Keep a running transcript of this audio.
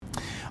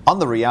On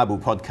the Riabu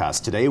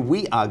podcast today,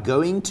 we are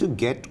going to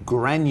get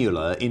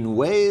granular in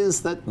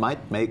ways that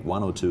might make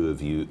one or two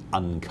of you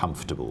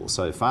uncomfortable.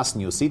 So fasten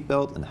your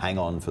seatbelt and hang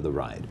on for the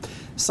ride.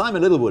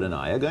 Simon Littlewood and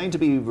I are going to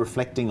be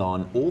reflecting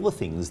on all the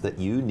things that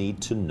you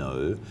need to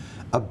know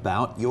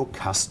about your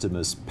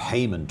customers'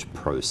 payment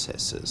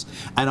processes.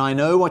 And I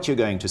know what you're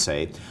going to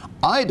say.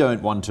 I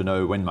don't want to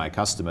know when my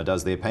customer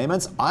does their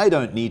payments. I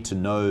don't need to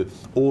know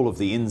all of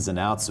the ins and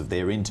outs of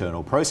their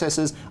internal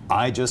processes.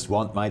 I just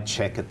want my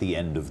check at the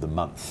end of the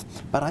month.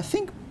 But I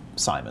think,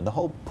 Simon, the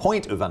whole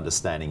point of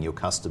understanding your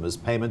customers'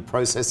 payment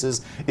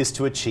processes is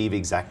to achieve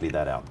exactly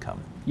that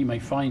outcome. You may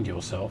find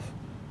yourself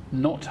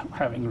not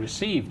having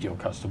received your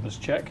customer's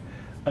check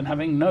and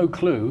having no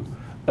clue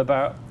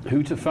about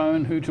who to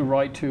phone, who to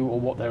write to, or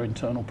what their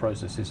internal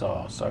processes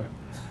are. So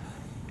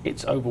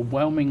it's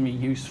overwhelmingly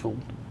useful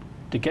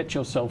to get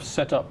yourself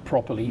set up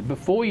properly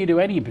before you do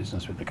any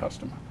business with the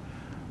customer.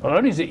 Not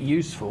only is it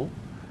useful,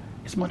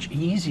 it's much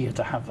easier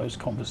to have those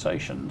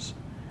conversations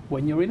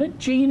when you're in a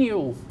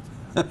genial,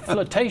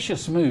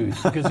 flirtatious mood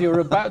because you're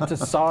about to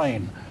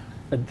sign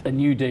a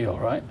new deal,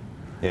 right?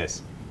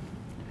 Yes.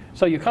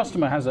 So your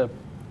customer has a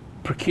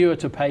procure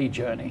to pay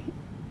journey,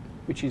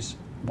 which is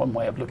one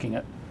way of looking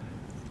at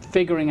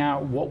figuring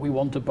out what we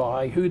want to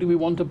buy, who do we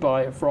want to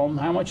buy it from,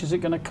 how much is it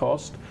going to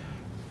cost,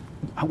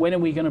 when are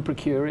we going to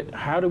procure it,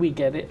 how do we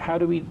get it, how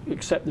do we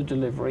accept the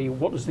delivery,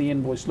 what does the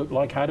invoice look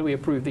like, how do we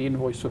approve the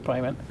invoice for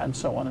payment, and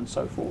so on and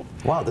so forth.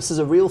 Wow, this is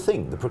a real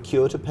thing, the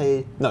procure to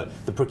pay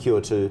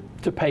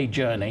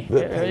journey.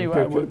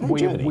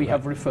 We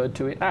have referred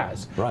to it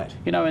as. Right.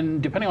 You know,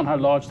 and depending on how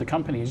large the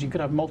company is, you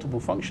could have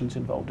multiple functions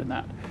involved in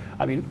that.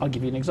 I mean, I'll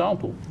give you an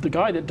example.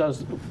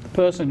 The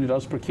person who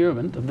does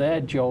procurement,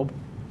 their job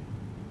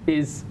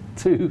is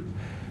to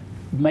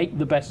make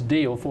the best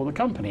deal for the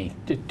company,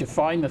 to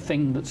define the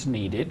thing that's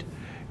needed,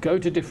 go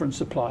to different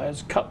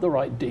suppliers, cut the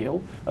right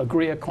deal,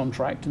 agree a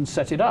contract and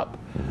set it up.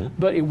 Mm-hmm.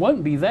 But it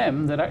won't be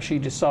them that actually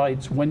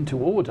decides when to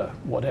order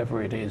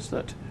whatever it is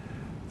that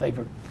they've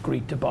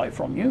agreed to buy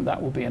from you.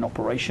 That will be an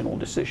operational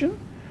decision.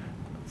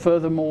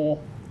 Furthermore,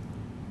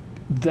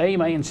 they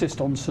may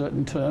insist on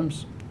certain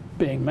terms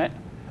being met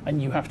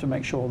and you have to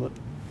make sure that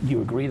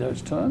you agree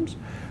those terms.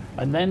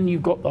 And then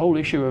you've got the whole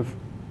issue of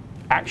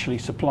actually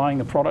supplying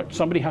the product.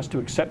 Somebody has to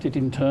accept it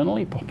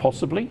internally,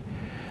 possibly.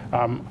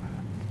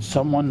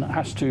 Someone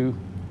has to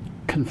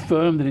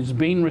confirm that it's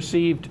been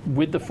received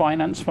with the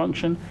finance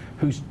function,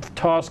 whose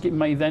task it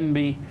may then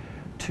be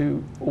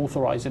to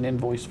authorize an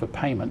invoice for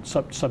payment,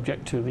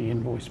 subject to the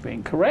invoice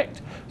being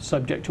correct,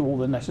 subject to all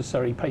the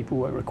necessary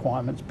paperwork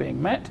requirements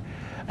being met.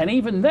 And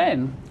even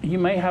then, you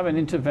may have an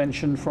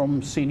intervention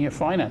from senior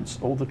finance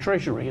or the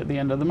treasury at the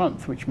end of the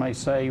month, which may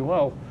say,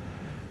 well,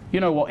 you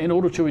know what, in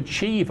order to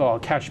achieve our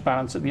cash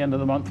balance at the end of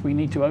the month, we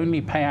need to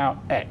only pay out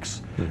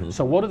X. Mm-hmm.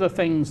 So what are the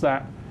things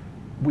that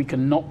we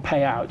can not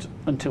pay out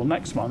until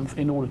next month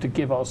in order to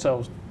give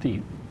ourselves the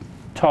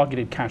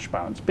targeted cash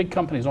balance? Big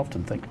companies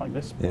often think like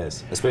this.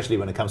 Yes, especially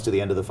when it comes to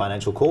the end of the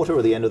financial quarter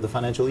or the end of the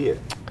financial year.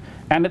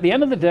 And at the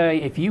end of the day,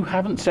 if you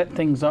haven't set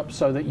things up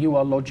so that you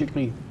are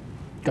logically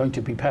going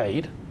to be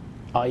paid,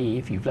 i.e.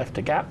 if you've left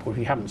a gap or if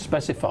you haven't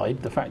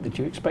specified the fact that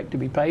you expect to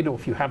be paid or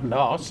if you haven't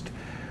asked,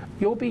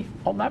 you'll be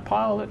on that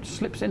pile that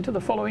slips into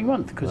the following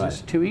month because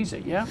It's too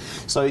easy, yeah?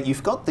 So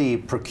you've got the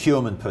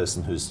procurement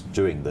person who's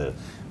doing the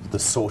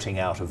sorting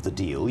out of the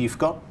deal. You've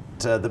got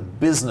the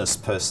business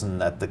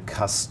person at the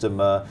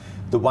customer,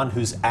 the one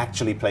who's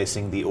actually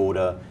placing the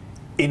order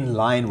in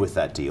line with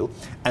that deal.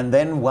 And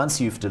then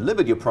once you've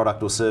delivered your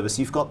product or service,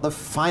 you've got the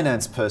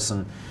finance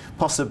person,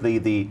 possibly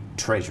the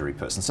treasury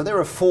person. So there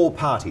are four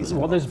parties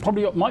involved. Well, there's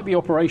probably might be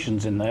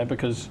operations in there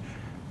because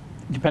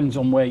it depends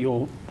on where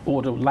your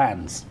order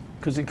lands.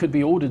 Because it could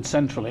be ordered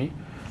centrally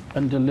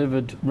and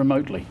delivered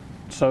remotely.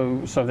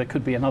 So there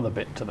could be another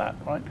bit to that,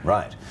 right?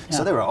 Right. Yeah.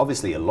 So there are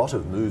obviously a lot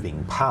of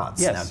moving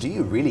parts. Yes. Now, do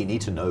you really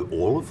need to know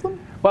all of them?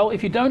 Well,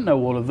 if you don't know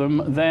all of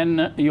them,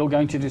 then you're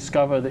going to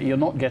discover that you're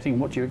not getting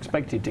what you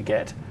expected to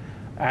get,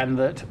 and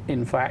that,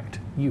 in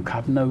fact, you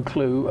have no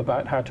clue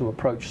about how to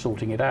approach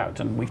sorting it out.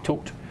 And we've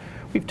talked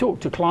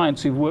to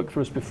clients who've worked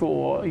for us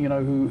before, you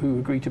know, who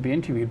agreed to be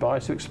interviewed by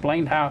us, who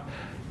explained how,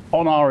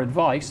 on our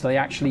advice, they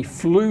actually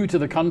flew to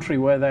the country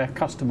where their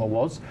customer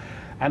was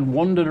and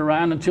wandered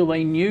around until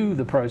they knew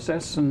the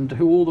process and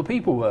who all the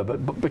people were.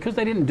 But because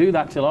they didn't do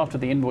that till after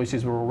the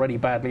invoices were already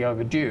badly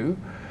overdue,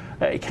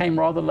 it came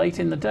rather late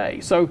in the day.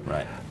 So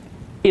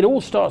It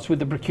all starts with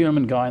the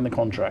procurement guy in the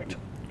contract.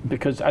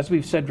 Because as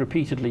we've said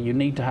repeatedly, you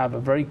need to have a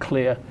very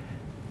clear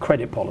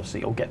credit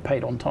policy or get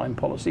paid on time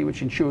policy,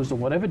 which ensures that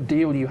whatever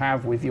deal you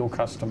have with your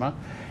customer,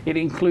 it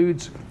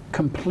includes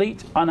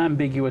complete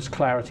unambiguous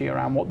clarity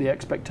around what the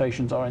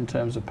expectations are in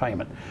terms of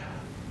payment.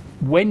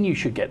 When you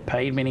should get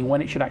paid, meaning when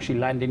it should actually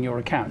land in your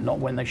account, not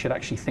when they should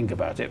actually think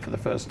about it for the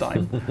first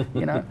time.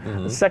 You know.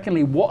 Mm-hmm.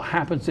 Secondly, what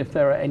happens if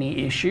there are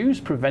any issues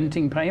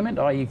preventing payment,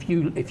 i.e.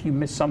 if you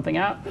miss something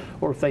out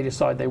or if they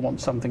decide they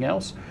want something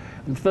else.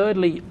 And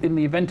thirdly, in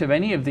the event of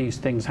any of these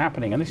things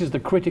happening, and this is the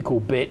critical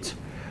bit,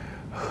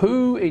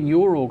 who in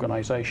your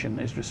organization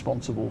is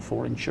responsible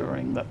for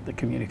ensuring that the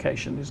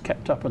communication is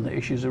kept up and the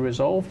issues are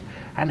resolved,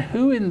 and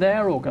who in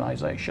their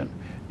organization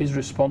is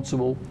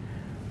responsible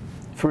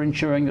for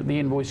ensuring that the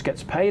invoice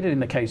gets paid. And in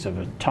the case of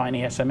a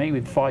tiny SME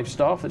with 5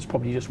 staff, that's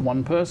probably just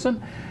one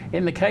person.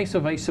 In the case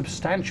of a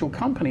substantial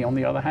company, on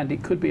the other hand,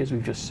 it could be, as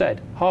we've just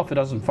said, half a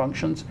dozen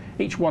functions.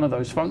 Each one of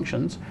those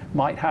functions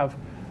might have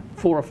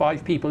 4 or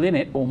 5 people in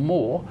it or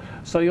more,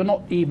 so you're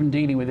not even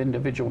dealing with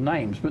individual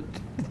names. But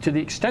to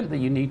the extent that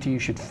you need to, you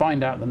should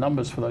find out the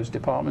numbers for those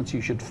departments,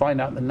 you should find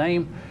out the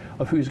name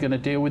of who's going to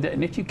deal with it,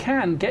 and if you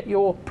can, get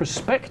your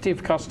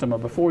prospective customer,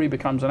 before he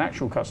becomes an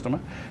actual customer,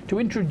 to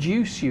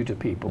introduce you to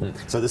people.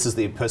 So this is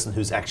the person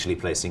who's actually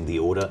placing the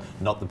order,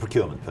 not the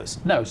procurement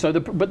person? No,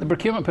 but the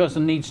procurement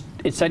person needs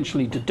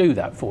essentially to do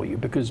that for you,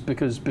 because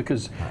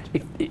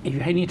if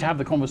you need to have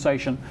the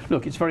conversation,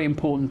 look, it's very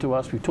important to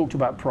us, we've talked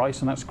about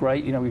price and that's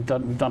great, you know, we've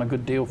done a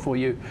good deal for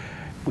you.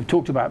 We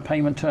talked about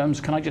payment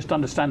terms. Can I just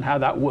understand how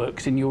that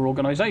works in your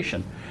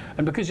organization?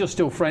 And because you're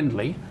still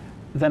friendly,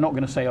 they're not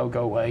going to say, oh,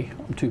 go away,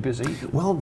 I'm too busy. Well,